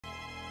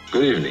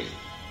Good evening,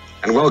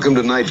 and welcome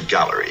to Night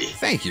Gallery.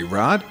 Thank you,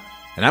 Rod.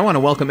 And I want to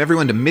welcome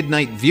everyone to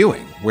Midnight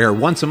Viewing, where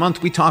once a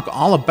month we talk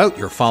all about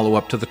your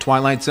follow-up to The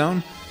Twilight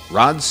Zone,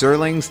 Rod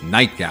Serling's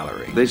Night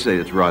Gallery. They say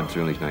it's Rod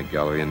Serling's Night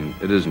Gallery, and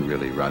it isn't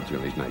really Rod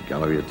Serling's Night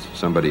Gallery, it's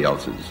somebody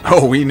else's.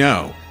 Oh, we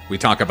know. We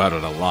talk about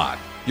it a lot.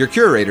 Your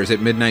curators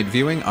at Midnight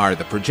Viewing are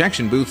the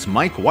projection booth's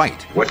Mike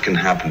White. What can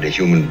happen to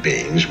human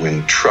beings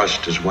when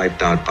trust is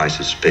wiped out by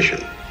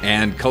suspicion?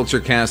 And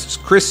CultureCast's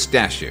Chris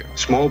Stashew.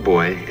 Small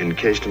boy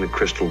encased in a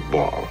crystal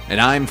ball.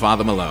 And I'm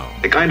Father Malone.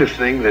 The kind of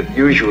thing that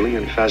usually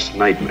infests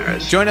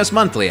nightmares. Join us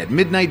monthly at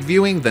Midnight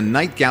Viewing, the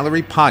Night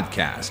Gallery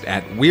podcast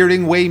at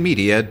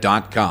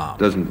weirdingwaymedia.com.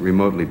 Doesn't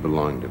remotely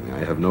belong to me. I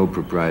have no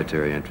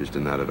proprietary interest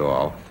in that at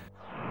all.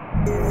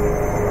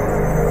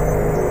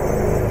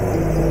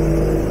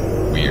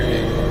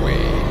 Weirding Way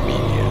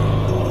Media.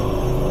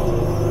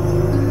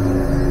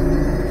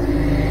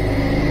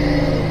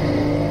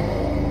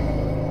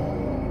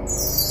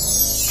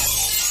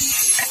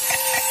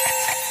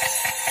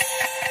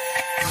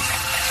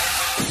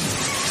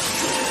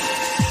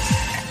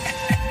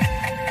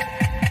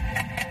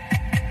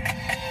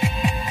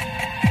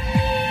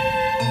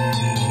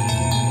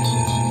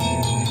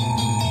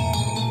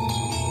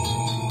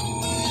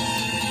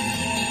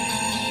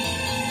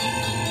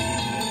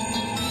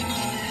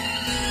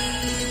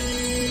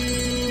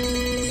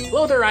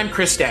 Hello there, I'm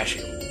Chris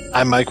Stashew.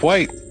 I'm Mike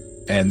White.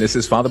 And this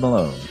is Father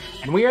Malone.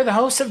 And we are the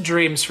hosts of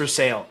Dreams for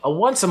Sale, a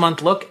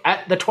once-a-month look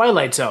at The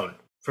Twilight Zone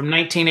from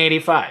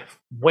 1985,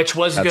 which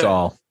was good. That's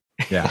all.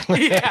 Yeah.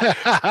 Yeah,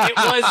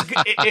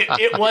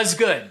 it was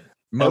good.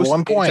 At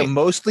one point. It's a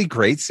mostly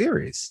great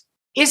series.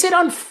 Is it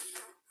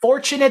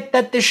unfortunate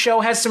that this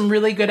show has some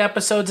really good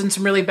episodes and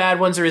some really bad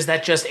ones, or is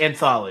that just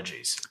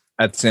anthologies?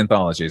 That's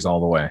anthologies all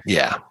the way.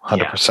 Yeah,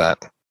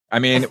 100%. I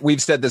mean,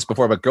 we've said this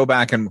before, but go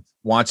back and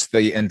watch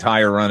the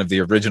entire run of the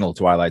original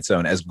Twilight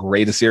Zone. As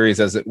great a series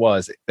as it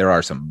was, there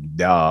are some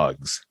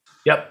dogs.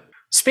 Yep.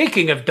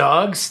 Speaking of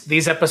dogs,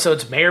 these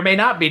episodes may or may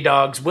not be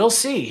dogs. We'll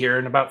see here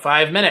in about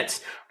 5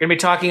 minutes. We're going to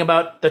be talking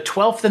about the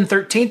 12th and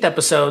 13th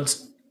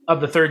episodes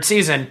of the third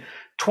season,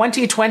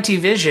 2020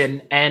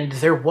 Vision, and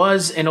There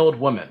Was an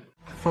Old Woman.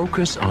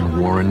 Focus on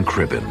Warren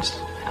Cribbins,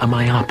 a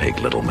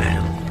myopic little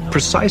man,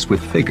 precise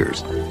with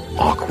figures,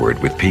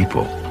 awkward with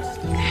people.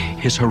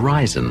 His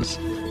horizons,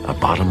 a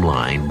bottom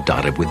line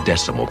dotted with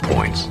decimal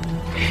points.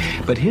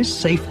 But his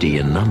safety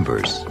in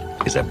numbers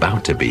is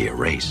about to be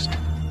erased.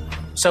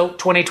 So,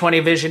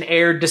 2020 Vision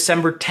aired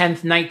December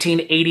 10th,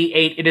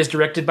 1988. It is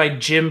directed by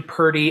Jim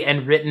Purdy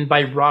and written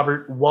by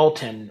Robert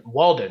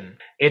Walden.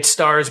 It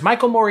stars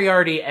Michael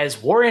Moriarty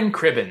as Warren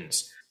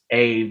Cribbins,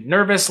 a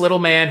nervous little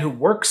man who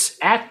works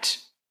at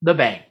the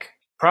bank,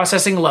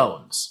 processing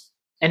loans.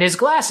 And his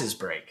glasses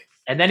break.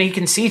 And then he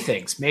can see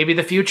things. Maybe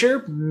the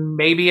future,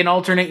 maybe an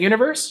alternate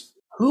universe.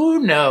 Who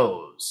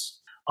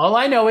knows? All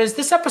I know is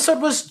this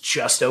episode was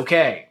just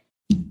okay.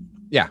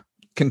 Yeah.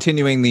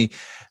 Continuing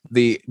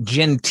the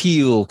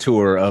genteel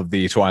tour of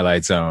the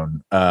Twilight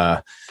Zone.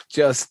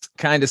 Just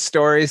kind of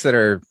stories that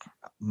are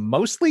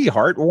mostly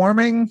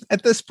heartwarming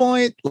at this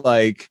point,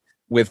 like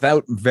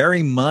without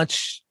very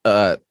much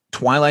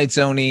Twilight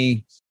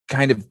Zone-y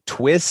kind of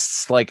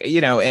twists. Like,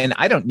 you know, and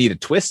I don't need a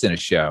twist in a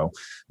show,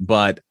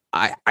 but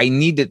I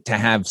need it to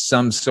have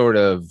some sort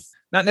of,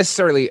 not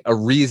necessarily a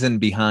reason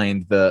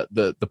behind the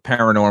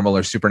paranormal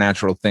or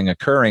supernatural thing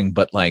occurring,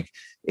 but like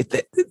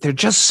they're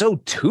just so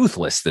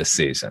toothless this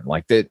season.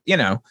 Like that, you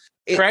know,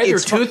 They're either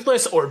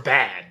toothless or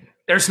bad.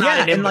 There's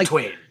not an in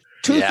between. Like,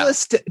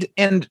 toothless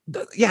and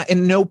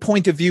in no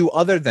point of view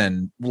other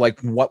than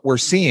like what we're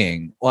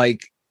seeing.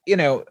 Like, you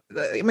know,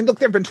 I mean, look,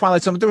 there have been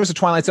Twilight Zone. There was a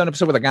Twilight Zone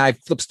episode where the guy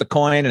flips the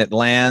coin and it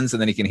lands,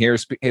 and then he can hear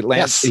it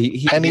lands.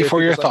 Yes, penny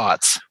for your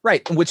thoughts.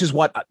 Right, which is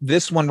what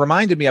this one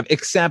reminded me of,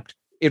 except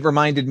it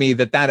reminded me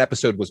that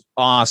episode was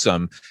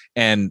awesome,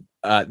 and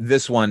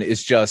this one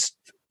is just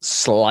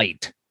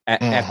slight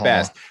at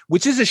best,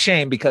 which is a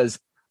shame because,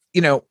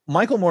 you know,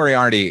 Michael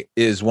Moriarty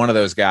is one of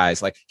those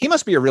guys, like, he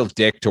must be a real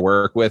dick to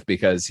work with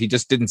because he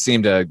just didn't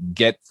seem to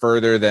get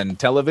further than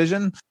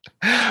television.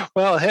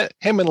 Well,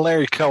 him and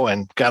Larry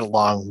Cohen got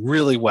along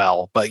really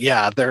well, but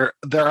yeah, there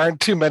aren't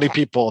too many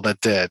people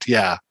that did.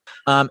 Yeah.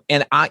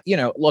 And I, you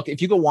know, look,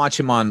 if you go watch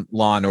him on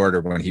Law and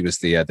Order when he was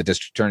the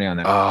district attorney on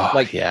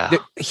that,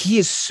 he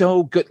is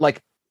so good.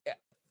 Like,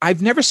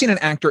 I've never seen an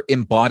actor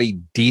embody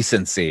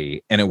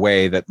decency in a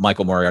way that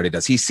Michael Moriarty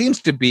does. He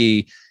seems to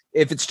be,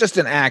 if it's just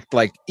an act,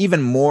 like,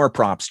 even more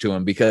props to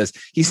him because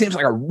he seems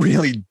like a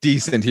really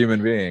decent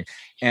human being.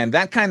 And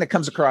that kind of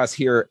comes across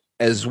here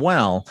as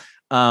well.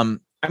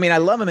 I mean, I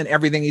love him in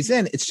everything he's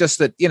in. It's just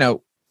that, you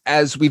know,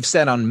 as we've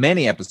said on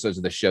many episodes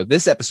of the show,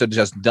 this episode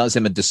just does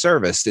him a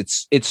disservice.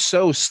 It's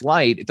so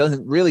slight. It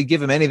doesn't really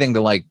give him anything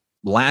to like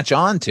latch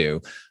on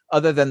to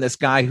other than this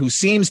guy who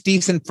seems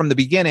decent from the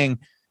beginning,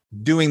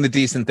 doing the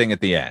decent thing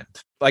at the end.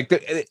 Like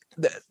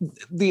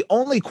the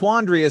only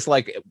quandary is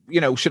like, you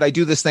know, should I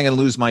do this thing and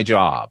lose my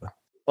job?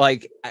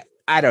 Like,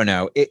 I don't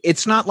know.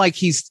 It's not like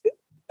he's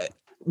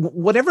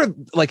whatever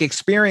like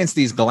experience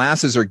these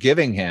glasses are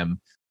giving him.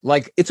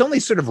 Like, it's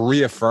only sort of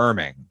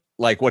reaffirming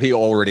like what he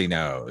already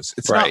knows.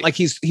 It's not like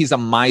he's a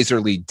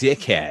miserly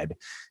dickhead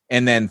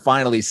and then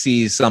finally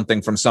sees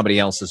something from somebody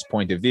else's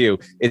point of view.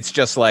 It's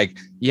just like,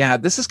 yeah,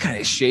 this is kind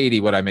of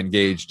shady what I'm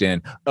engaged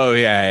in. Oh,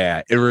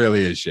 yeah, it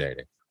really is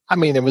shady. I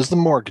mean, it was the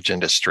mortgage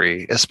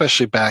industry,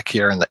 especially back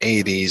here in the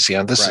 80s. You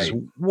know, this is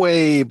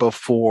way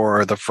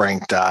before the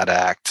Frank Dodd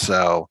Act.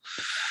 So,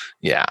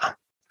 yeah,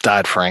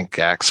 Dodd-Frank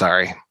Act,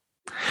 sorry.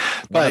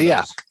 But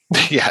yeah,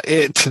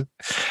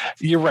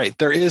 you're right.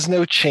 There is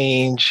no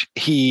change.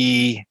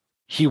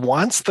 He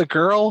wants the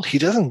girl. He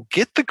doesn't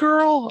get the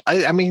girl.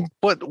 I mean,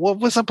 what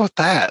was up with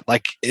that?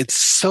 Like, it's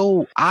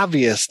so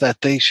obvious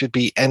that they should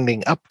be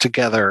ending up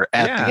together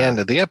at the end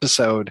of the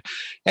episode.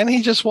 And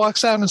he just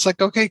walks out and it's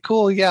like, okay,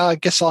 cool. Yeah, I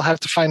guess I'll have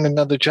to find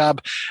another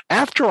job.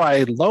 After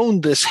I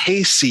loaned this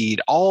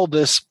hayseed all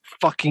this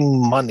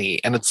fucking money.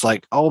 And it's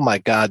like, oh my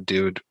God,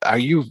 dude, are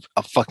you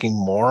a fucking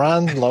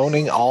moron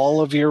loaning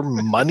all of your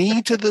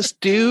money to this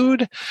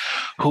dude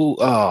who,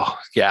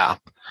 Yeah.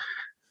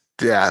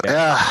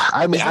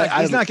 I mean,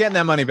 he's not getting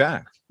that money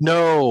back.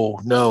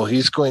 No,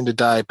 he's going to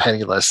die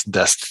penniless and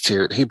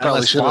destitute. He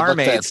probably should have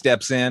looked at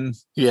steps in.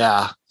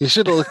 Yeah, he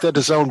should have looked at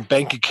his own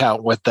bank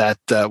account with that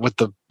with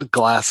the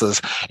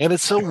glasses. And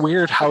it's so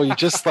weird how he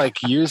just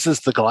like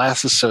uses the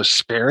glasses so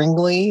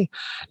sparingly.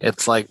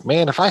 It's like,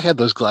 man, if I had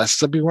those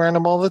glasses, I'd be wearing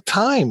them all the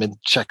time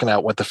and checking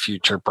out what the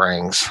future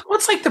brings. Well,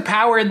 it's like the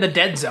power in the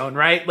dead zone,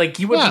 right? Like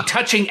you would be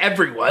touching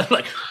everyone.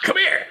 Like, come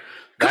here.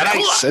 That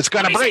ice, it's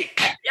gonna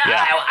break.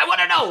 Yeah. I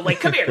want to know. Like,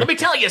 come here. Let me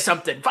tell you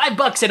something.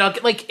 $5 and I'll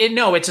get like.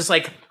 No, it's just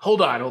like,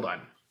 hold on.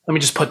 Let me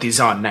just put these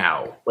on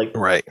now. Like,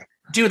 right,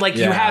 dude. Like,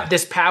 you have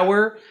this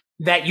power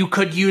that you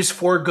could use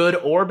for good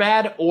or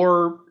bad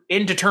or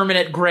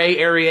indeterminate gray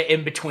area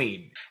in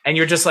between, and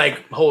you're just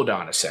like, hold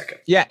on a second.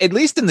 Yeah, at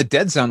least in the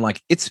dead zone,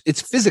 like it's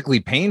physically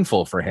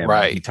painful for him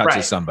when he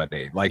touches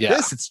somebody like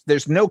this.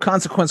 There's no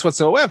consequence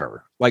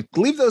whatsoever. Like,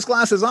 leave those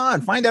glasses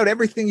on. Find out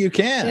everything you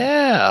can.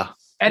 Yeah.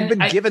 And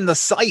been given the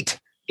sight.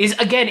 Is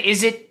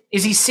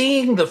he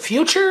seeing the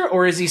future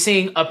or is he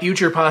seeing a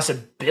future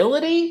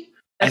possibility?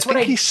 That's I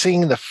think he's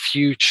seeing the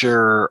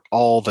future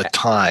all the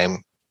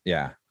time.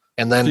 Yeah.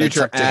 And then future it's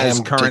up to as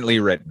him currently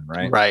written,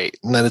 right? Right.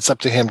 And then it's up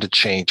to him to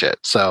change it.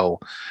 So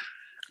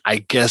I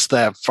guess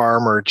that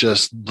farmer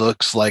just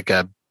looks like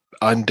a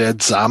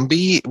undead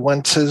zombie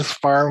once his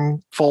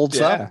farm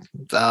folds up.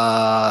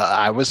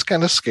 I was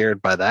kind of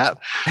scared by that.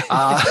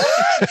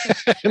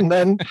 And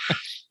then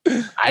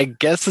I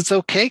guess it's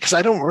okay because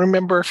I don't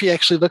remember if he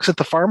actually looks at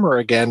the farmer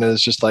again and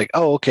is just like,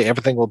 oh, okay,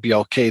 everything will be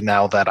okay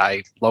now that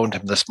I loaned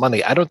him this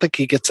money. I don't think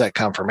he gets that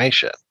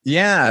confirmation.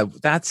 Yeah,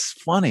 that's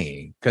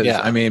funny. Because,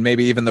 I mean,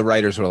 maybe even the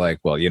writers were like,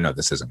 well,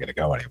 this isn't going to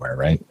go anywhere,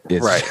 right?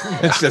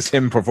 It's just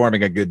him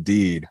performing a good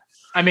deed.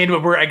 I mean,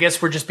 I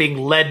guess we're just being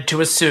led to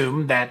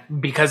assume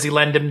that because he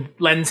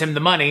lends him the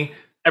money,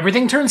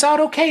 everything turns out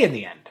okay in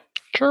the end.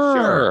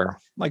 Sure.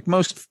 Like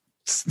most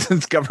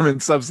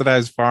government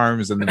subsidized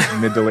farms in the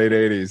mid to late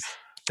 80s.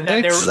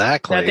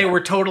 Exactly. That they were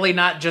totally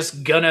not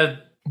just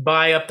gonna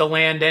buy up the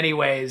land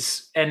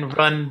anyways and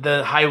run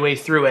the highway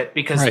through it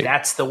because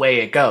that's the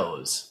way it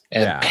goes.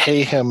 And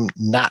pay him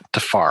not to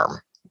farm.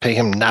 Pay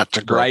him not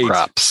to grow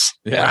crops.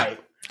 Yeah. Right.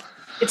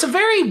 It's a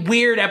very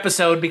weird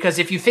episode because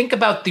if you think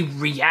about the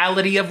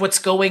reality of what's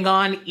going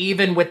on,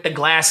 even with the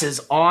glasses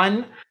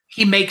on,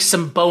 he makes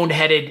some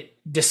boneheaded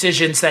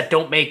decisions that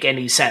don't make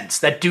any sense,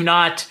 that do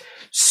not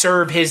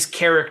serve his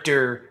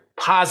character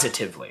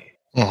positively.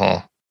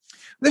 Mm-hmm.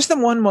 There's the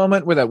one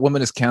moment where that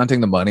woman is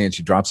counting the money and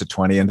she drops a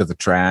 20 into the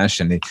trash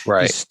and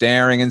he's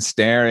staring and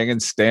staring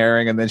and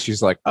staring. And then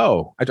she's like,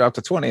 oh, I dropped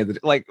a 20.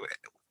 Like,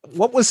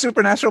 what was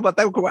supernatural about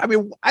that? I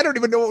mean, I don't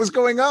even know what was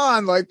going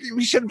on. Like,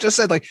 we should have just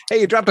said like,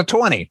 hey, you dropped a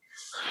 20.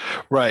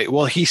 Right.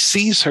 Well, he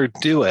sees her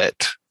do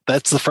it.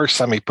 That's the first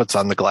time he puts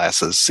on the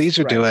glasses, sees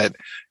her do it,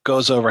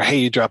 goes over, hey,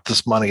 you dropped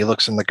this money. He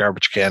looks in the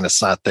garbage can.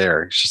 It's not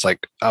there. He's just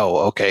like, oh,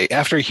 okay.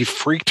 After he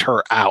freaked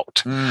her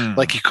out,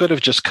 like he could have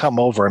just come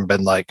over and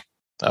been like,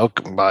 oh,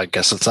 well, I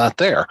guess it's not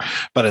there.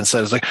 But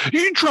instead it's like,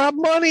 you dropped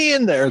money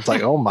in there. It's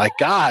like, oh my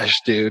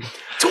gosh, dude.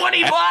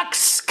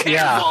 $20.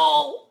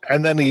 Careful. Yeah.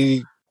 And then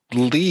he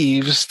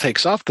leaves,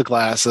 takes off the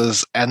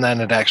glasses, and then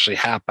it actually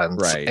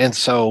happens. Right. And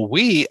so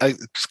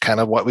it's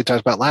kind of what we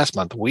talked about last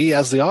month. We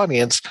as the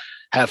audience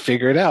have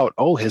figured out,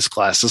 oh, his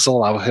glasses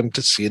allow him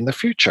to see in the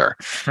future.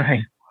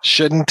 Right.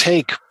 Shouldn't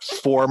take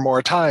 4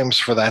 more times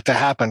for that to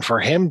happen for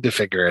him to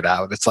figure it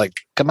out. It's like,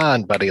 come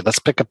on, buddy, let's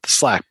pick up the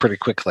slack pretty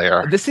quickly.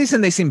 This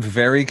season, they seem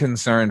very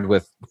concerned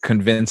with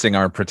convincing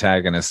our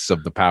protagonists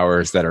of the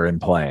powers that are in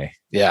play.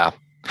 Yeah.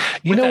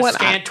 You know what?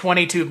 Scant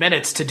 22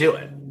 minutes to do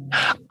it.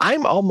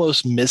 I'm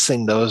almost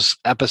missing those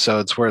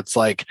episodes where it's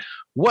like,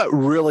 what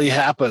really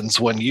happens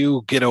when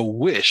you get a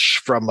wish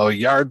from a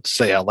yard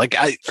sale? Like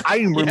I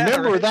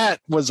remember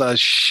that was a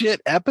shit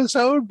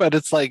episode, but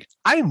it's like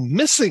I'm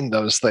missing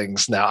those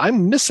things now.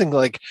 I'm missing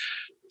like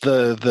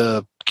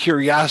the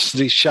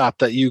curiosity shop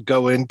that you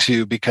go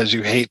into because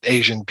you hate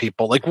Asian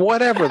people, like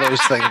whatever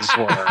those things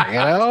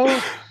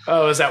were,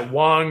 Oh, is that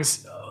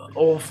Wong's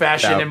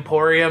old-fashioned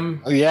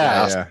emporium?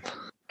 Yeah.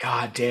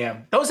 God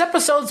damn. Those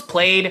episodes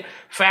played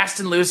fast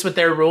and loose with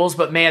their rules,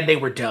 but man, they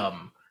were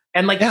dumb.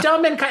 And like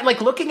dumb and kind,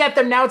 like looking at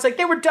them now, it's like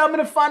they were dumb in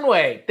a fun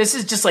way. This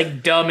is just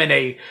like dumb in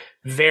a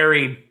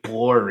very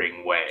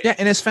boring way. Yeah,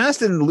 and as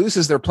fast and loose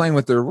as they're playing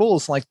with their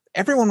rules, like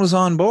everyone was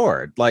on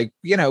board. Like,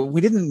 you know,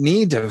 we didn't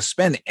need to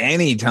spend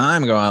any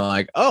time going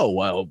like, oh,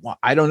 well,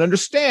 I don't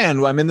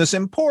understand. I'm in this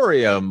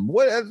emporium.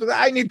 What?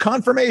 I need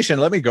confirmation.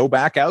 Let me go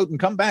back out and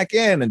come back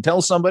in and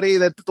tell somebody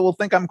that will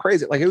think I'm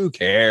crazy. Like, who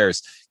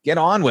cares? Get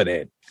on with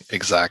it.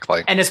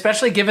 Exactly. And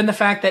especially given the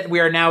fact that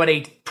we are now at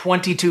a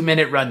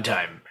 22-minute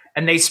runtime.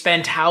 And they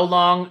spent how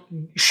long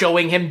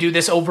showing him do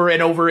this over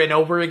and over and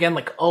over again?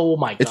 Like, oh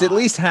my God. It's at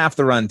least half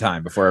the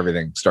runtime before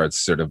everything starts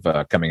sort of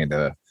coming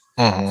into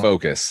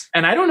focus.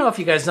 And I don't know if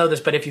you guys know this,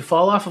 but if you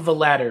fall off of a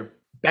ladder,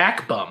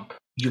 back bump,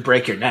 you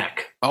break your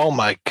neck. Oh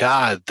my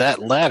God,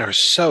 that ladder's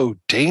so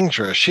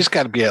dangerous. She's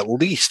got to be at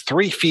least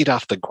 3 feet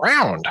off the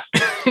ground.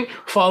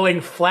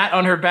 Falling flat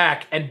on her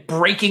back and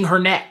breaking her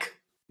neck.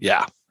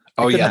 Yeah.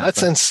 Oh yeah,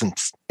 that's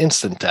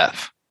instant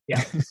death.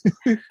 Yeah.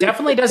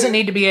 Definitely doesn't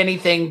need to be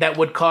anything that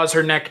would cause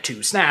her neck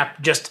to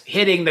snap. Just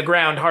hitting the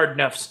ground hard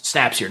enough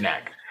snaps your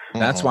neck.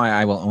 That's why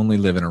I will only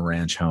live in a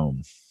ranch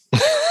home.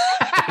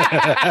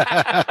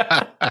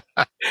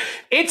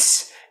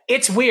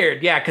 It's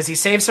weird, yeah, because he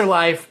saves her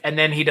life and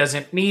then he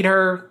doesn't need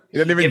her. He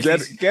doesn't even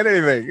get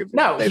anything.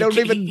 No, they don't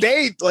even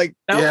date. Like,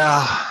 no,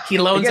 yeah, he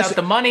loans out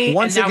the money.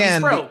 Once and now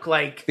again, he's broke.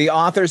 Like the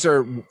authors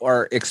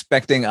are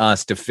expecting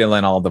us to fill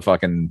in all the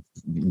fucking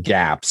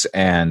gaps,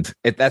 and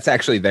that's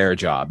actually their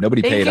job.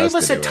 Nobody paid us. They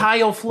gave us a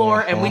tile floor,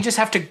 and we just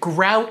have to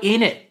grout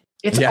in it.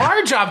 It's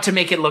our job to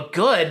make it look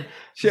good.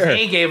 Sure.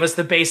 They gave us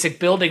the basic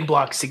building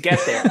blocks to get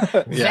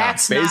there.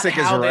 That's basic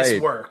not how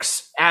this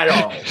works at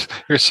all.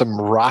 Here's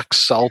some rock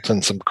salt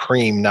and some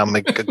cream. Now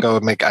go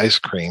make ice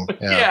cream.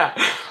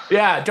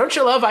 Yeah. Don't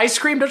you love ice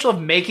cream? Don't you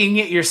love making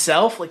it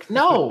yourself? Like,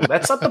 no,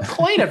 that's not the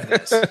point of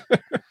this.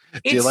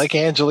 Do you like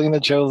Angelina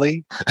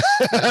Jolie?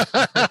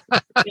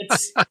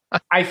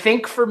 I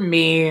think for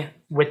me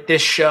with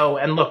this show,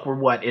 and look,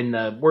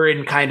 we're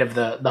in kind of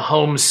the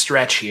home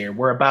stretch here.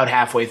 We're about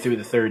halfway through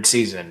the third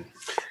season.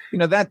 You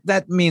know,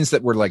 that means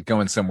that we're like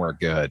going somewhere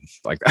good,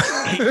 like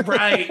that.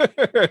 Right.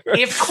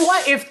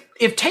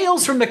 If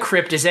Tales from the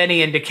Crypt is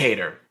any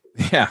indicator,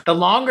 the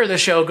longer the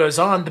show goes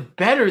on, the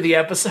better the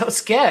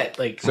episodes get.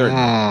 Like,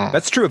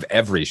 that's true of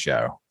every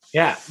show.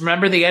 Yeah.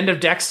 Remember the end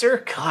of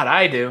Dexter? God,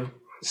 I do.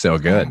 So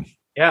good.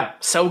 Yeah.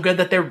 So good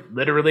that they're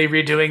literally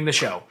redoing the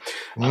show.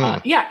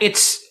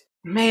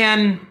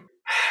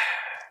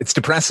 It's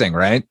depressing,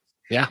 right?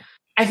 Yeah.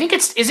 I think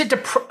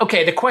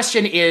okay, the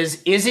question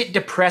is it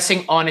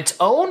depressing on its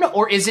own,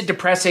 or is it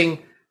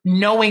depressing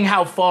knowing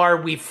how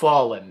far we've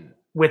fallen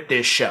with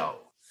this show?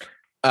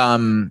 A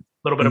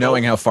little bit of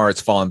knowing how far it's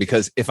fallen,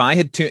 because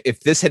if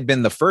this had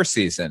been the first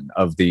season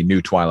of the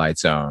new Twilight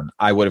Zone,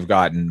 I would have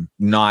gotten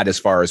not as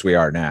far as we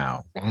are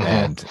now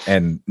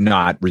and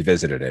not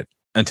revisited it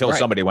until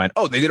somebody went,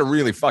 oh, they did a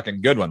really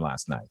fucking good one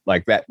last night.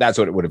 Like that's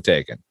what it would have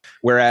taken.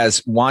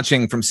 Whereas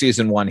watching from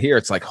season 1 here,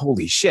 it's like,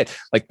 holy shit,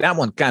 like that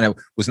one kind of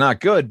was not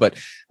good, but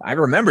I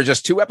remember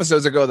just 2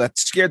 episodes ago that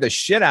scared the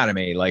shit out of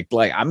me. Like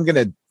I'm going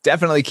to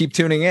definitely keep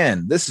tuning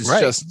in. This is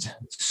just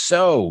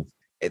so,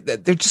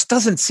 there just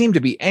doesn't seem to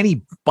be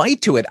any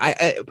bite to it.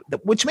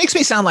 Which makes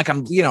me sound like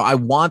I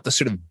want the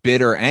sort of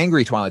bitter,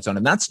 angry Twilight Zone.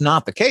 And that's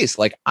not the case.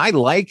 Like I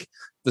like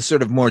the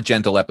sort of more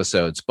gentle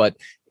episodes, but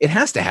it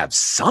has to have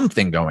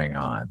something going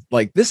on.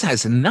 Like this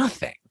has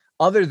nothing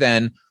other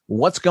than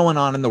what's going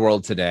on in the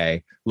world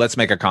today. Let's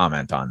make a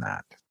comment on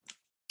that.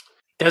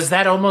 Does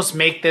that almost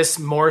make this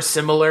more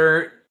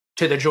similar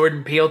to the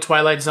Jordan Peele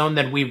Twilight Zone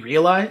than we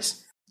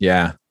realize?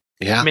 Yeah.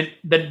 I mean,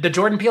 the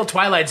Jordan Peele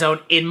Twilight Zone,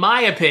 in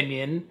my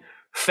opinion,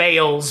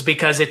 fails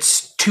because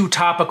it's too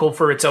topical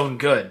for its own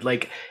good.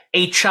 Like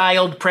a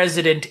child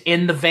president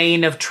in the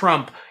vein of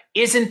Trump.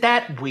 Isn't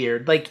that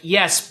weird? Like,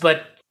 yes,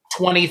 but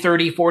 20,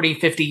 30, 40,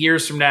 50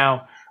 years from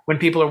now, when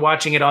people are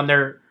watching it on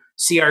their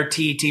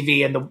CRT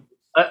TV and the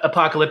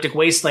apocalyptic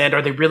wasteland,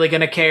 are they really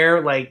going to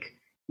care? Like,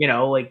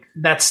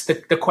 that's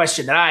the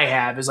question that I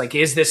have is like,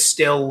 is this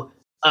still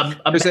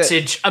a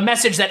message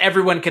that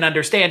everyone can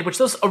understand? Which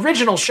those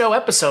original show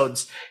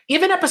episodes,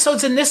 even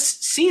episodes in this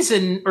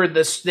season or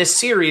this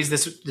series,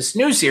 this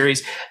new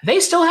series, they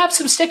still have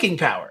some sticking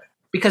power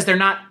because they're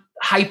not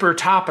hyper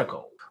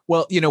topical.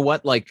 Well, you know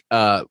what? Like,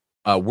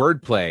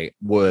 wordplay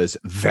was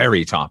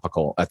very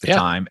topical at the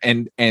time,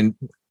 and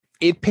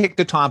it picked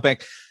a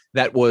topic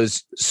that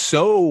was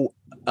so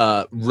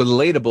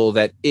relatable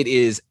that it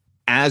is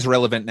as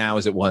relevant now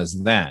as it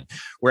was then.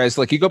 Whereas,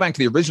 like, you go back to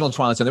the original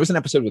Twilight Zone, there was an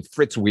episode with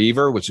Fritz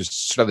Weaver, which is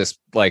sort of this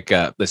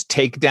this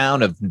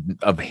takedown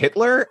of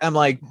Hitler. I'm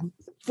like,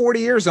 40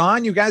 years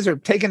on, you guys are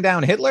taking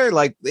down Hitler.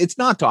 Like, it's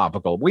not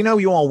topical. We know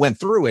you all went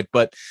through it,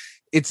 but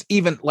it's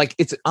even like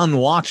it's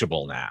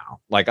unwatchable now.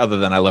 Like, other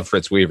than I love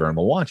Fritz Weaver and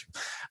we'll watch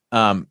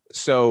him.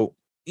 So,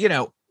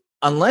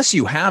 unless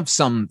you have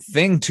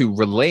something to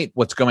relate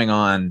what's going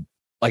on,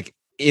 like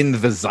in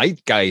the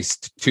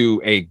zeitgeist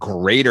to a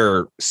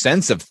greater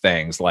sense of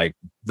things like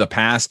the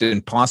past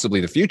and possibly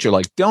the future,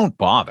 like don't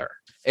bother.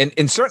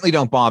 And certainly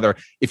don't bother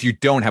if you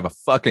don't have a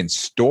fucking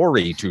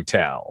story to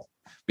tell,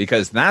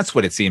 because that's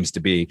what it seems to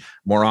be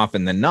more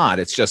often than not.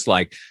 It's just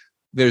like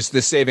there's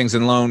this savings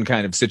and loan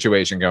kind of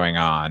situation going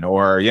on,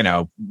 or, you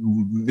know,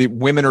 the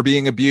women are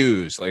being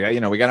abused. Like,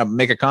 you know, we got to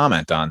make a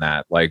comment on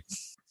that. Like,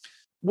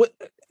 what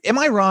am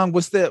I wrong?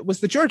 Was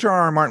the George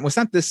R.R. Martin, was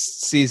that this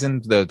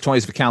season? The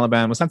Toys of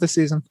Caliban, was that this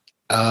season?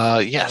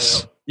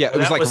 Yes. Yeah, it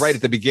was like right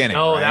at the beginning.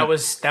 No, right?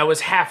 that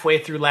was halfway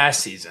through last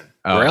season.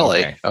 Oh, really?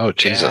 Okay. Oh,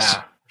 Jesus.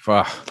 Yeah.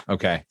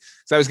 Okay.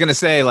 So I was going to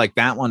say, like,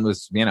 that one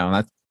was, you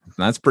know,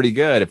 that's pretty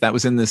good. If that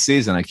was in this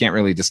season, I can't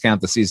really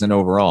discount the season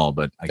overall,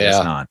 but I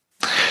guess not.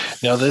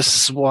 No,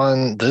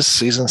 this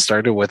season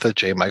started with a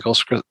J. Michael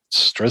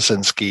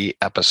Straczynski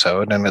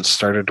episode, and it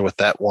started with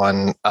that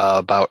one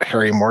about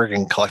Harry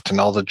Morgan collecting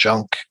all the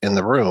junk in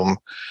the room.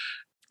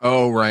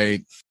 Oh,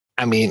 right.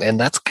 I mean, and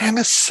that's kind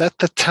of set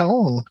the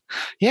tone.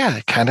 Yeah,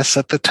 it kind of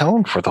set the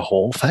tone for the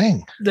whole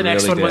thing. The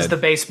next one was the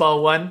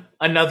baseball one.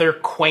 Another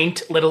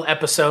quaint little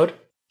episode.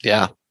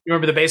 Yeah. You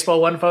remember the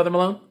baseball one, Father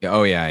Malone?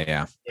 Oh,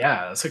 yeah.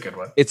 Yeah, that's a good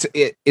one.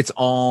 It's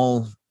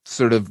all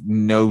sort of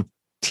no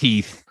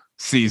teeth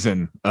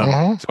season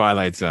of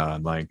Twilight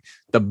Zone, like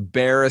the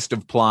barest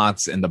of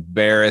plots and the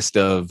barest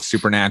of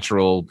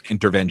supernatural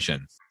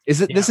intervention.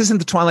 This isn't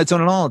the Twilight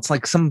Zone at all. It's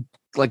like some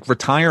like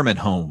retirement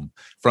home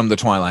from the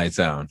Twilight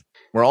Zone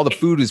where all the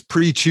food is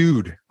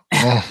pre-chewed.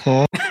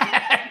 Go!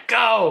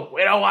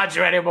 We don't want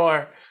you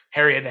anymore.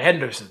 Harriet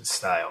Henderson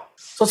style.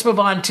 So let's move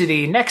on to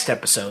the next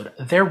episode.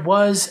 There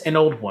Was an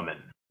Old Woman.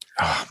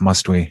 Oh,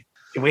 must we?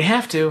 We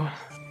have to.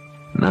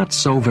 Not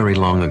so very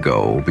long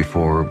ago,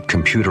 before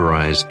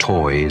computerized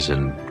toys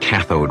and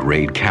cathode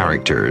rayed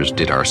characters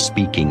did our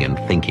speaking and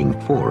thinking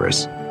for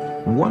us,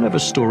 one of a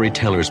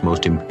storyteller's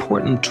most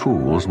important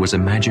tools was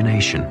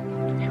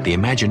imagination. The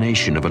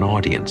imagination of an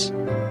audience.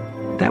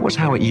 That was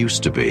how it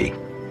used to be,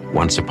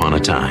 once upon a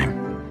time.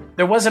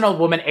 There Was an Old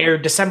Woman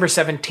aired December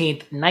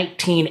 17th,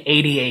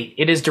 1988.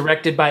 It is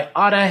directed by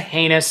Atta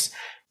Hannes,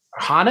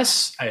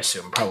 I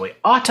assume, probably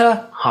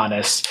Atta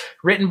Hannes,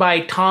 written by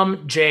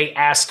Tom J.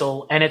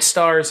 Astle, and it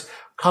stars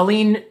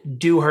Colleen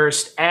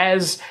Dewhurst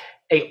as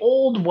a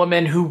old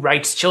woman who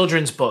writes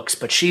children's books,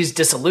 but she's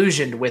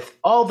disillusioned with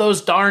all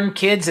those darn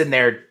kids and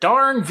their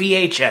darn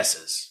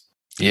VHSs.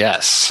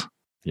 Yes.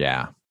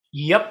 Yeah.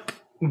 Yep.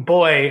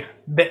 Boy.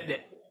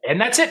 And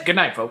that's it. Good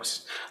night,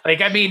 folks. Like,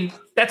 I mean,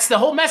 that's the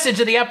whole message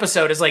of the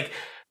episode is like,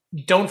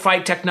 don't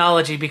fight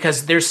technology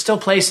because there's still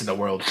place in the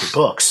world for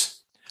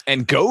books.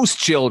 And ghost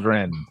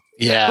children.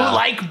 Yeah. Who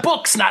like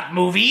books, not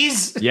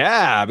movies.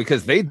 Yeah,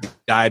 because they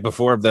died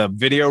before the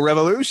video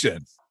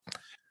revolution.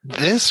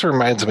 This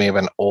reminds me of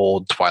an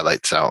old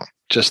Twilight Zone.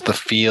 Just the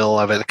feel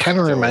of it. It kind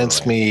of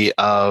reminds me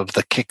of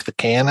the Kick the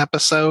Can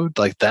episode,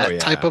 like that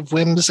type of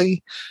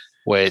whimsy,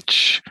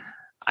 which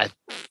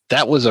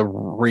that was a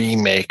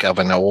remake of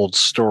an old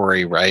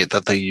story, right?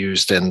 That they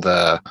used in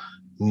the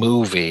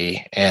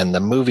movie, and the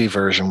movie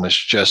version was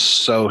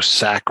just so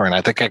saccharine.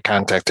 I think I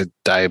contacted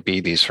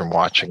diabetes from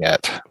watching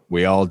it.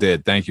 We all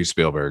did. Thank you,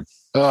 Spielberg.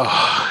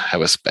 Oh, that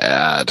was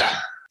bad.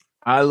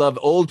 I love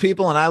old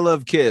people and I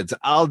love kids.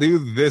 I'll do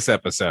this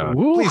episode.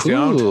 Woo-hoo. Please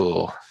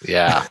don't.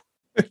 Yeah.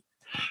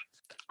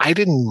 I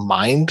didn't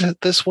mind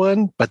this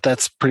one, but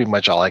that's pretty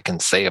much all I can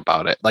say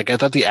about it. Like, I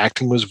thought the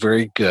acting was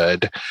very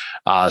good,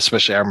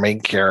 especially our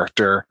main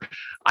character.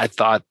 I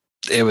thought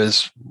it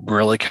was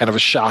really kind of a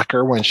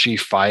shocker when she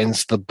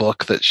finds the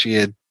book that she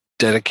had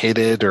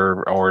dedicated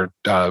or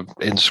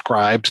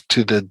inscribed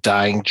to the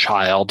dying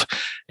child.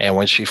 And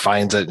when she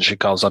finds it and she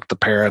calls up the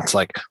parents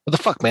like, what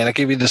the fuck, man, I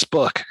gave you this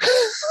book.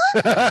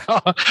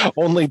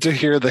 Only to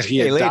hear that he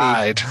had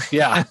died.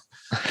 Yeah.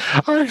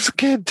 Our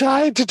kid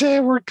died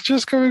today. We're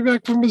just coming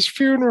back from his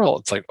funeral.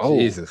 It's like, oh,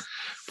 Jesus.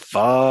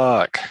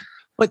 Fuck.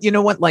 But you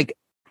know what? Like,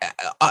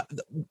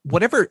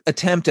 whatever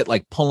attempt at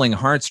like pulling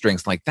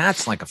heartstrings, like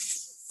that's like a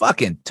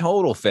fucking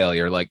total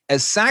failure. Like,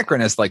 as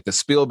saccharine as like the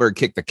Spielberg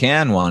Kick the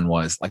Can one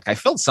was, like I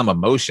felt some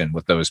emotion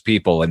with those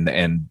people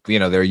and you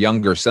know, their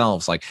younger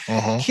selves. Like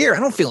here, I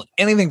don't feel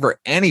anything for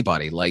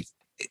anybody. Like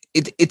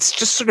it's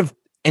just sort of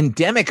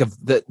endemic of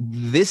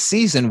this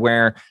season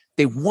where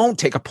they won't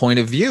take a point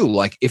of view.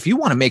 Like, if you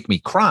want to make me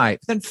cry,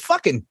 then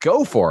fucking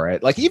go for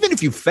it. Like, even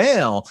if you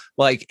fail,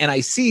 like, and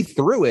I see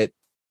through it,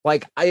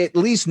 like, I at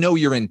least know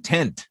your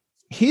intent.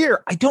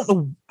 Here, I don't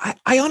know.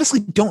 I honestly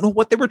don't know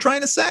what they were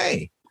trying to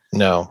say.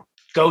 No.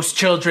 Ghost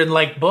children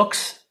like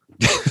books?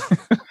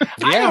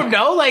 I don't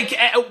know. Like,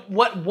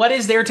 what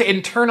is there to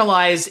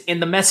internalize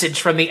in the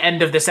message from the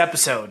end of this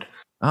episode?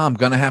 I'm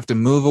going to have to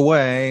move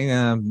away.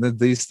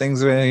 These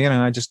things, you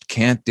know, I just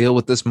can't deal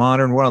with this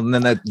modern world. And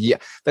then that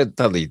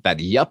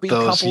yuppie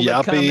those couple yuppies,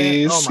 that come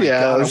in. Oh my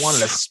God, I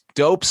wanted to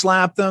dope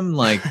slap them.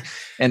 Like,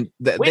 and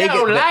we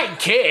don't like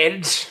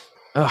kids.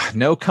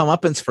 No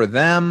comeuppance for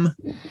them.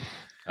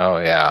 Oh,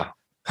 yeah.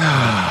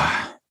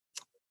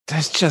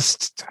 there's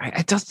just,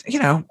 I just, you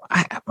know,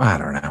 I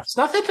don't know. There's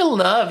nothing to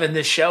love in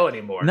this show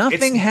anymore.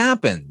 Nothing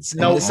happens in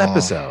this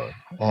episode.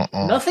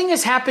 Nothing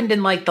has happened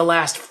in like the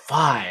last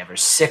 5 or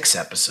 6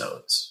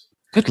 episodes.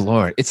 Good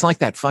Lord. It's like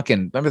that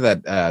fucking, remember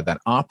that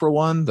opera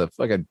one, the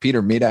fucking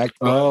Peter Medak?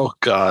 Oh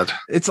God.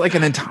 It's like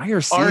an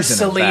entire season. Our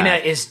Selena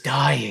is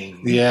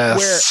dying.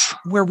 Yes.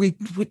 Where we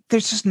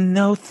there's just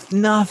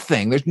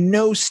nothing. There's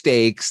no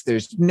stakes.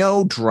 There's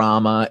no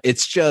drama.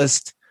 It's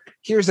just,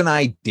 here's an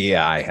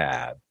idea I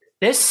had.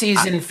 This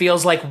season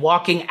feels like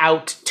walking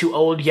out to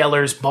Old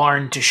Yeller's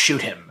barn to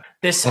shoot him.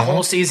 This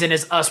whole season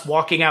is us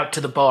walking out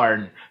to the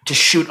barn to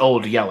shoot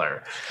Old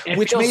Yeller.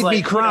 Which made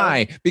me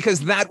cry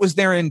because that was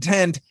their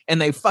intent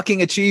and they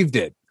fucking achieved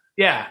it.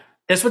 Yeah.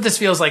 That's what this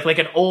feels like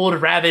an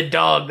old rabid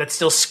dog that's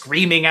still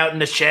screaming out in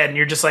the shed and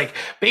you're just like,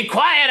 be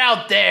quiet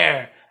out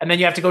there. And then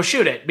you have to go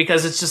shoot it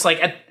because it's just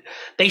like,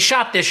 they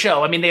shot this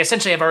show. I mean, they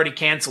essentially have already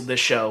canceled this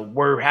show.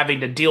 We're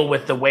having to deal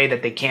with the way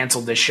that they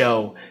canceled this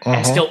show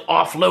and still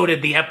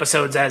offloaded the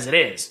episodes as it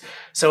is.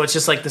 So it's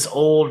just like this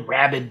old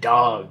rabid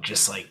dog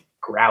just like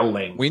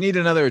growling. We need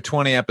another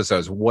 20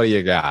 episodes. What do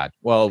you got?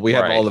 Well, we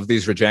have all of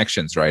these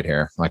rejections right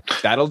here. Like,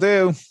 that'll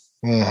do.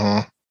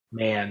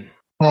 Man.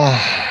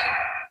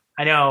 I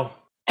know.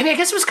 I mean, I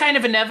guess it was kind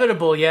of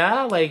inevitable,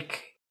 yeah?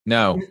 Like,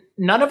 no.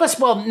 None of us,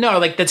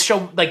 like the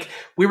show, like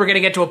we were going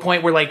to get to a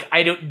point where like,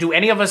 do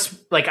any of us,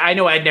 like I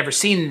know I'd never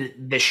seen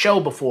this show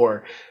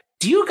before.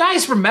 Do you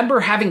guys remember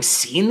having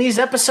seen these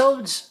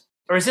episodes?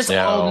 Or is this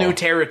all new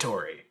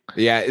territory?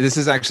 Yeah, this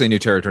is actually new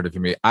territory for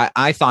me.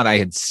 I thought I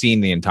had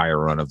seen the entire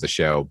run of the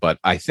show, but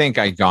I think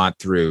I got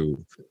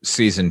through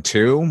season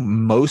 2,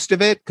 most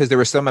of it, because there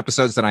were some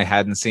episodes that I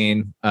hadn't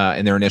seen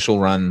in their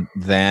initial run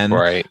then.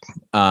 Right.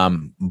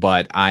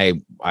 But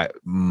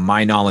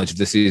my knowledge of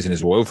the season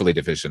is woefully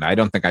deficient. I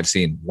don't think I've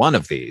seen one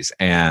of these,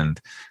 and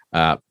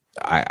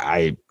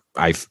I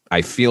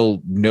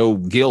feel no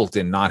guilt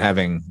in not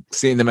having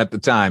seen them at the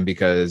time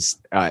because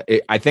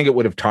I think it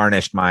would have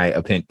tarnished my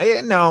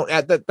opinion. No,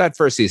 that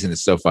first season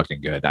is so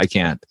fucking good. I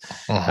can't.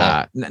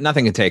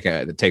 Nothing can take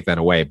that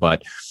away.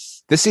 But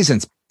this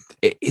season's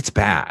it's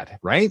bad,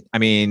 right? I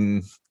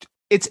mean,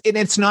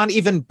 it's not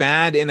even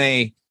bad in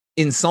a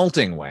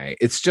insulting way.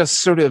 It's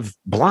just sort of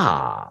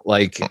blah.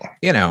 Like,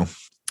 you know,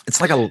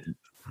 it's like a.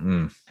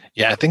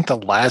 Yeah, I think the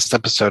last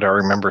episode I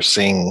remember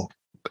seeing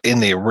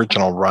in the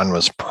original run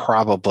was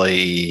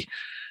probably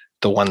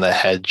the one that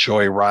had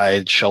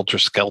Joyride, Shelter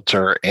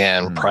Skelter,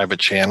 and Private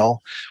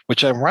Channel,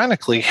 which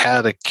ironically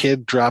had a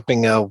kid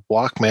dropping a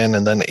Walkman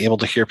and then able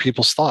to hear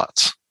people's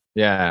thoughts.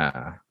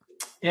 Yeah.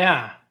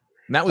 Yeah.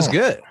 And that was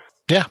good.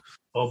 Yeah.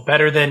 Well,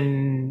 better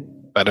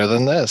than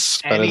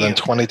this. Better than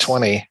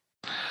 2020.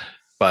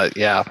 But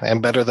yeah, and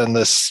better than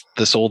this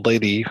old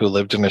lady who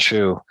lived in a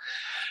shoe.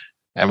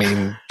 I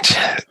mean,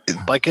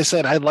 like I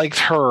said, I liked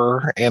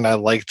her and I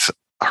liked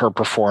her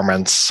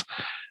performance,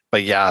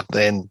 but yeah,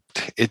 then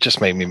it just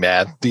made me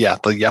mad. Yeah,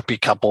 the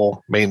yuppie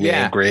couple made me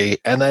angry,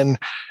 and then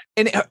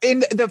and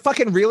the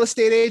fucking real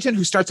estate agent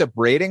who starts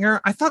upbraiding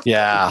her, I thought,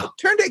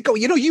 turn to go.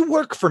 You know, you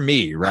work for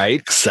me, right?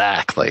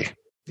 Exactly.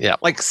 Yeah,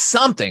 like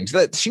something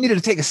that she needed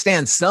to take a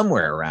stand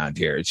somewhere around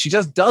here. She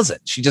just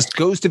doesn't. She just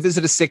goes to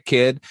visit a sick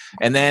kid,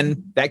 and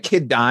then that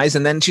kid dies,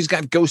 and then she's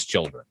got ghost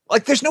children.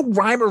 Like, there's no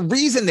rhyme or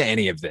reason to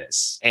any of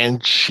this,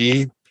 and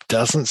she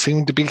doesn't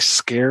seem to be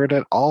scared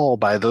at all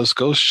by those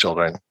ghost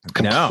children.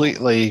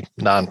 Completely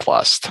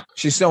nonplussed.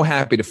 She's so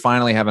happy to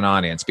finally have an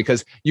audience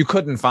because you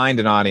couldn't find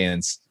an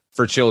audience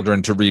for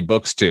children to read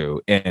books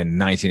to in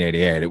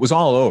 1988. It was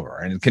all over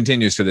and it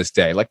continues to this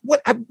day. Like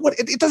what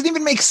it doesn't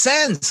even make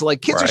sense.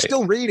 Like kids are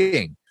still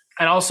reading.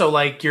 And also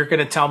like, you're going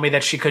to tell me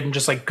that she couldn't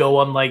just like go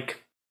on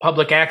like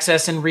public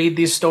access and read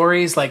these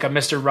stories like a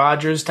Mr.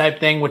 Rogers type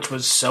thing, which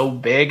was so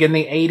big in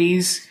the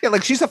 80s. Yeah,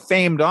 like she's a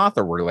famed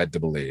author, we're led to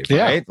believe,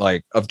 right?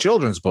 Like of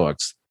children's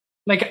books.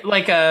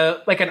 Like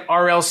an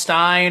R.L.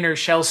 Stein or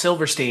Shel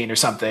Silverstein or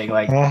something.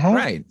 Like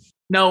right.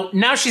 No,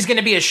 now she's going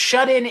to be a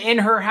shut-in in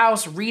her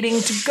house reading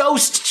to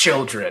ghost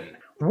children.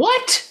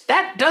 What?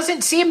 That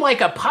doesn't seem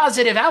like a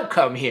positive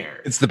outcome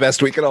here. It's the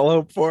best we can all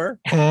hope for.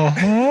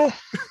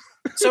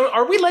 So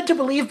are we led to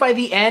believe by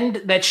the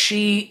end that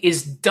she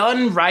is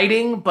done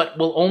writing but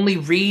will only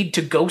read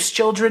to ghost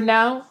children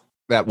now?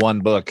 That one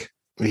book.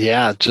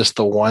 Yeah, just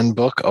the one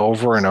book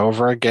over and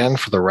over again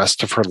for the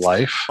rest of her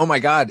life. Oh my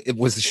God,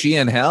 was she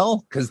in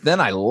hell? Because then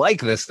I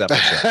like this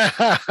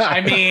episode.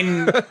 I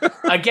mean,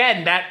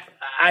 again,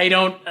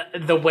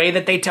 the way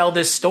that they tell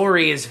this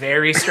story is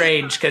very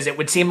strange because it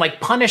would seem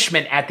like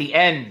punishment at the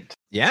end.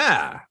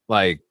 Yeah,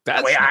 like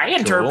that's the way I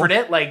interpret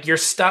it. Like you're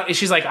stuck.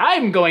 She's like,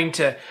 I'm going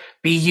to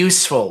be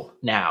useful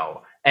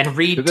now and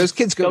read. Do those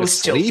kids go to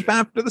sleep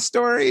after the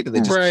story? Do they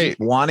just keep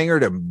wanting her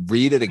to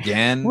read it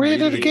again?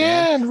 Read it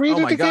again. Read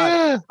it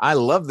again. God. I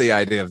love the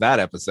idea of that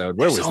episode.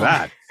 Where was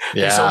that?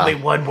 There's only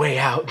one way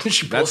out.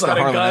 She pulls out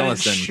a gun and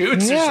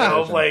shoots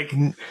herself. Like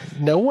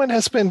no one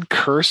has been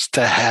cursed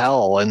to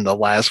hell in the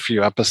last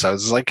few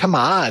episodes. It's like, come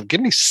on,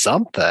 give me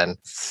something.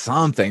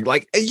 Something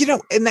like, you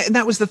know, and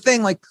that was the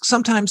thing. Like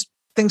sometimes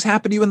things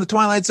happen to you in the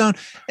Twilight Zone,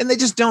 and they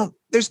just don't.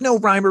 There's no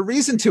rhyme or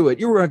reason to it.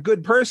 You were a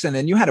good person,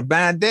 and you had a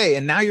bad day,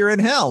 and now you're in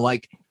hell.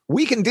 Like,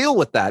 we can deal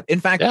with that.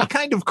 In fact, we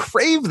kind of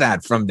crave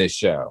that from this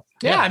show.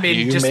 Yeah, I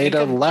mean, you made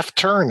a left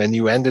turn and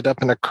you ended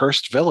up in a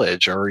cursed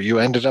village, or you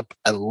ended up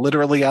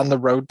literally on the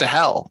road to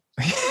hell.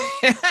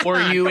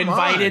 or you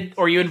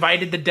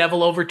invited the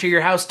devil over to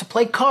your house to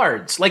play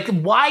cards. Like,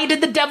 why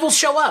did the devil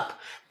show up?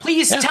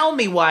 Please tell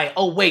me why.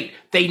 Oh, wait,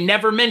 they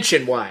never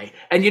mention why.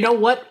 And you know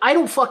what? I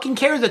don't fucking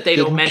care that they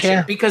don't mention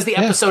it, because the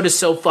episode is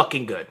so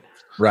fucking good.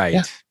 Right.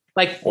 Yeah.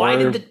 Like, why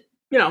did the,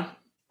 you know.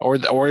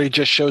 Or he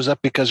just shows up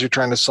because you're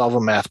trying to solve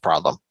a math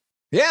problem.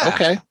 Yeah.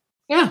 Okay.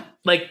 Yeah.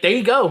 Like, there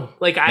you go.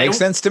 Like, makes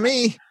sense to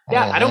me.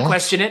 Yeah, I don't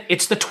question it.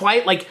 It's the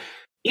Twilight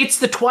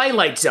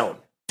Zone.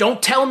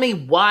 Don't tell me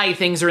why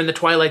things are in the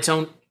Twilight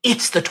Zone.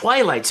 It's the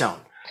Twilight Zone.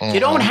 You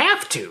don't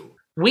have to.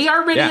 We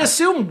already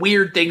assume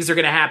weird things are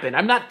going to happen.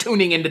 I'm not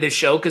tuning into this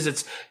show because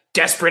it's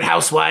Desperate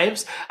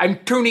Housewives. I'm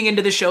tuning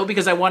into the show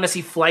because I want to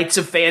see Flights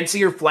of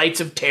Fancy or Flights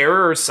of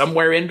Terror or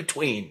somewhere in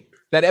between.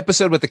 That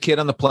episode with the kid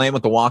on the plane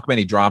with the Walkman,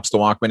 he drops the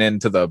Walkman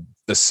into the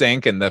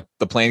sink and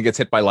the plane gets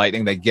hit by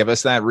lightning. They give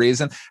us that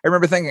reason. I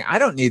remember thinking, I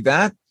don't need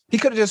that. He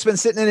could have just been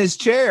sitting in his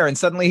chair and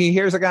suddenly he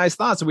hears a guy's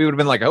thoughts and we would have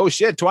been like, oh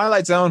shit,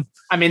 Twilight Zone.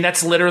 I mean,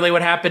 that's literally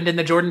what happened in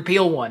the Jordan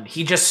Peele one.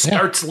 He just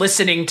starts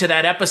listening to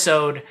that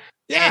episode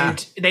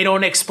and they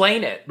don't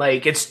explain it.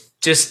 Like, it's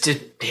just,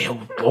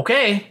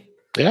 okay.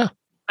 Yeah.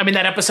 I mean,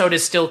 that episode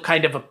is still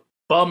kind of a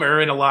bummer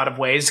in a lot of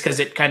ways because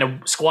it kind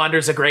of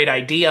squanders a great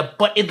idea,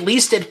 but at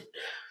least it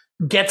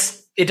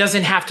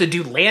doesn't have to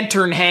do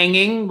lantern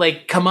hanging.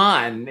 Like, come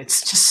on.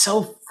 It's just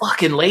so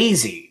fucking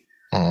lazy.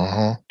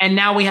 And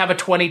now we have a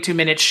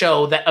 22-minute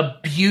show that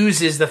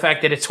abuses the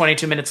fact that it's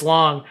 22 minutes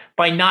long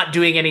by not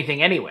doing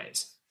anything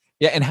anyways.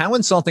 Yeah, and how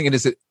insulting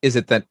is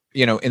it that,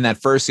 you know, in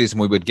that first season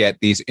we would get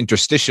these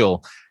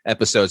interstitial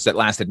episodes that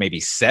lasted maybe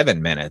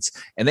 7 minutes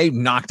and they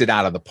knocked it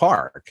out of the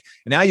park.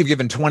 And now you've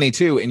given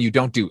 22 and you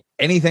don't do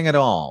anything at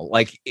all.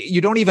 Like,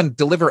 you don't even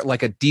deliver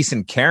like a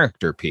decent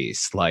character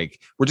piece.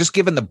 Like, we're just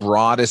given the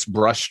broadest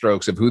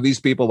brushstrokes of who these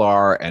people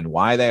are and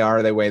why they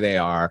are the way they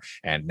are.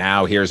 And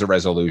now here's a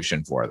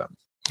resolution for them.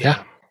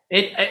 Yeah.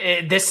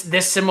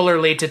 This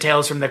similarly to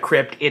Tales from the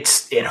Crypt,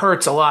 it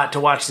hurts a lot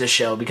to watch this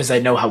show because I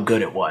know how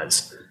good it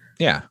was.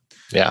 Yeah.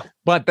 Yeah.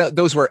 But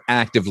those were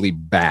actively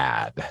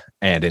bad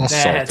and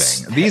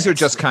insulting. These are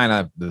just kind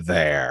of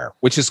there,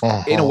 which is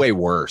in a way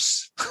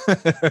worse.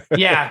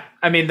 Yeah.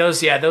 I mean,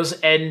 those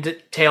end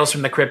Tales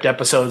from the Crypt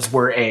episodes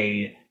were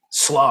a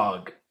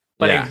slog,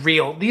 but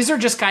these are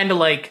just kind of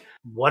like,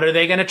 what are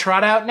they going to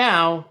trot out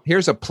now?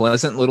 Here's a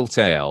pleasant little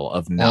tale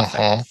of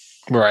nothing.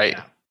 Right.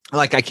 Yeah.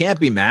 Like, I can't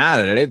be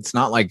mad at it. It's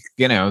not like,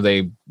 you know,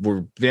 they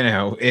were, you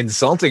know,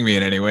 insulting me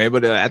in any way,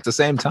 but at the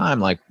same time,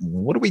 like,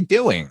 what are we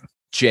doing?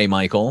 J.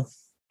 Michael.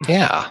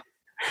 Yeah.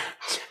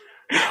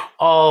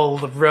 All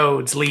the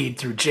roads lead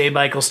through J.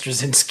 Michael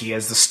Straczynski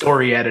as the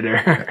story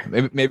editor.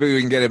 Maybe we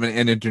can get him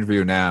an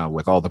interview now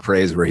with all the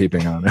praise we're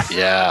heaping on it.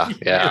 Yeah.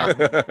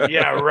 Yeah.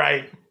 Yeah,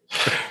 right.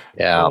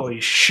 Yeah. Holy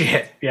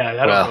shit. Yeah,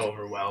 that'll go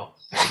over well.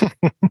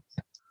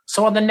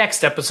 So on the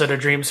next episode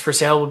of Dreams for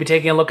Sale, we'll be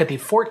taking a look at the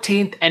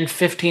 14th and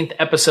 15th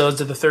episodes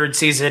of the third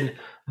season,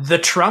 The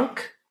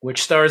Trunk,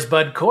 which stars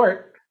Bud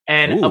Cort,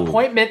 and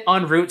Appointment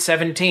on Route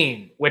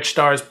 17, which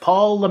stars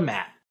Paul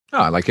Lamont. Oh,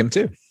 I like him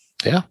too.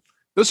 Yeah.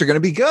 Those are going to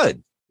be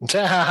good.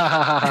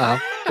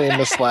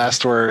 Famous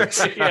last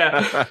words.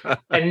 Yeah.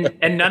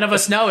 And none of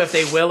us know if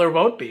they will or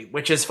won't be,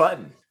 which is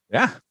fun.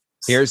 Yeah.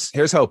 Here's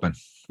hoping.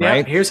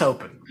 Right? Yeah, here's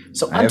hoping.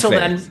 So until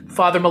then,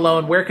 Father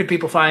Malone, where could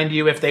people find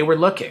you if they were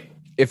looking?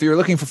 If you're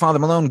looking for Father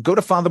Malone, go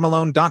to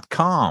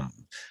fathermalone.com.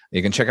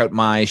 You can check out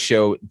my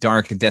show,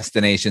 Dark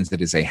Destinations. That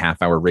is a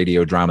half-hour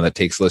radio drama that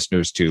takes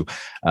listeners to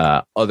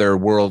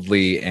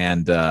otherworldly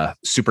and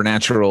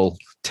supernatural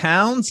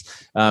towns.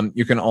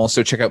 You can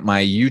also check out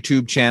my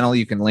YouTube channel.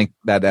 You can link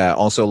that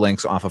also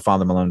links off of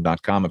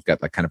fathermalone.com. I've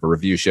got like kind of a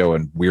review show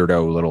and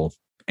weirdo little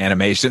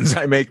animations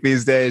I make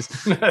these days.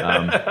 They're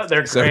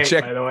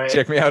great, by the way.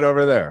 Check me out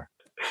over there.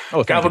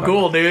 Oh,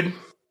 Gabagool, dude.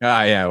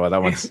 Ah, yeah. Well,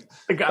 that one's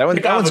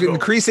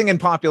increasing in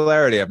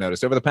popularity. I've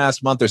noticed over the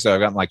past month or so.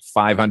 I've gotten like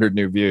 500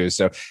 new views.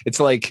 So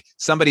it's like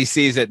somebody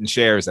sees it and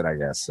shares it, I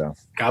guess. So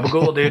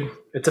Gabagool, dude,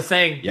 it's a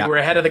thing. Yeah. You were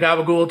ahead of the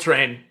Gabagool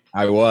train.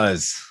 I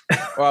was.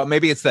 Well,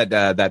 maybe it's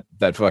that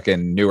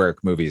fucking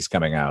Newark movie's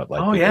coming out.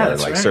 Like,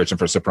 that's like right. Searching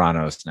for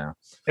Sopranos now.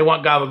 They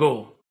want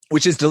Gabagool,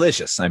 which is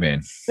delicious. I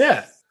mean,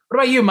 yeah. What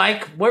about you,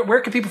 Mike? Where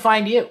can people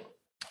find you?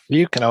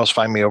 You can always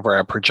find me over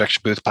at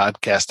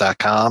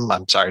projectionboothpodcast.com.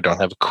 I'm sorry, I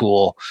don't have a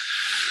cool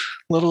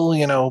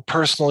little,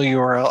 personal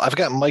URL. I've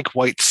got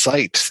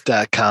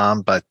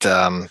mikewhitesite.com, but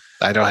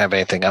I don't have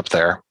anything up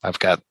there. I've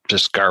got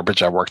just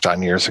garbage I worked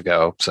on years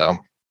ago. So is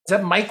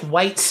that Mike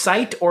White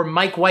Site or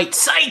Mike White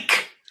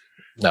Psych?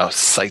 No,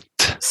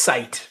 Site.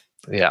 Site.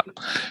 Yeah.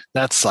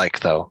 Not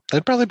Psych, though.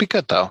 That'd probably be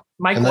good, though.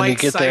 Mike and then White you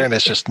get Psych. There and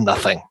it's just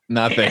nothing.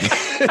 Nothing. You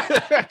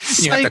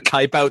have to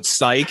type out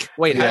psych.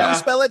 Wait, how do you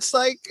spell it,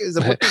 psych? Is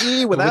it with the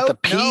E, without?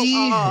 With the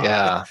P? No? Oh.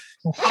 Yeah.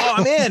 Oh,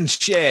 I'm in.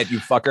 Shit, you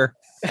fucker.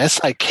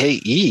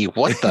 S-I-K-E.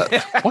 What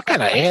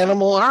kind of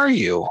animal are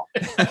you?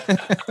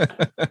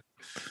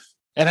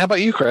 And how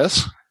about you,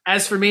 Chris?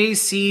 As for me,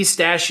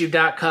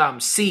 cstachiw.com.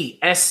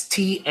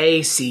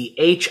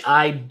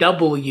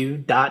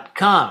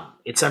 CSTACHIW.com.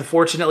 It's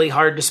unfortunately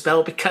hard to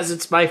spell because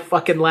it's my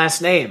fucking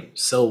last name.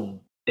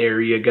 So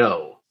there you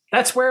go.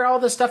 That's where all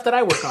the stuff that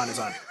I work on is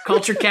on.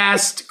 Culture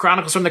Cast,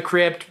 Chronicles from the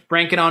Crypt,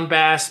 Rankin on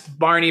Bass,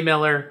 Barney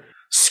Miller,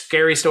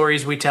 Scary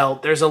Stories We Tell.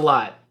 There's a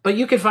lot. But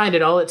you can find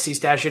it all at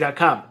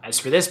cstachiw.com. As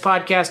for this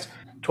podcast,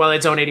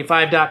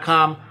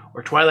 TwilightZone85.com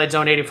or Twilight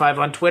Zone 85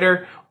 on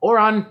Twitter or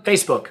on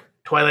Facebook,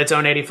 Twilight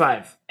Zone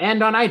 85,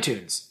 and on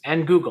iTunes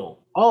and Google.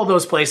 All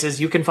those places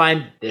you can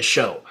find this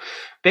show.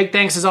 Big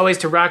thanks as always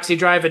to Roxy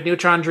Drive and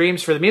Neutron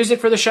Dreams for the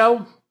music for the show,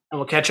 and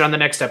we'll catch you on the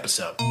next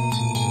episode.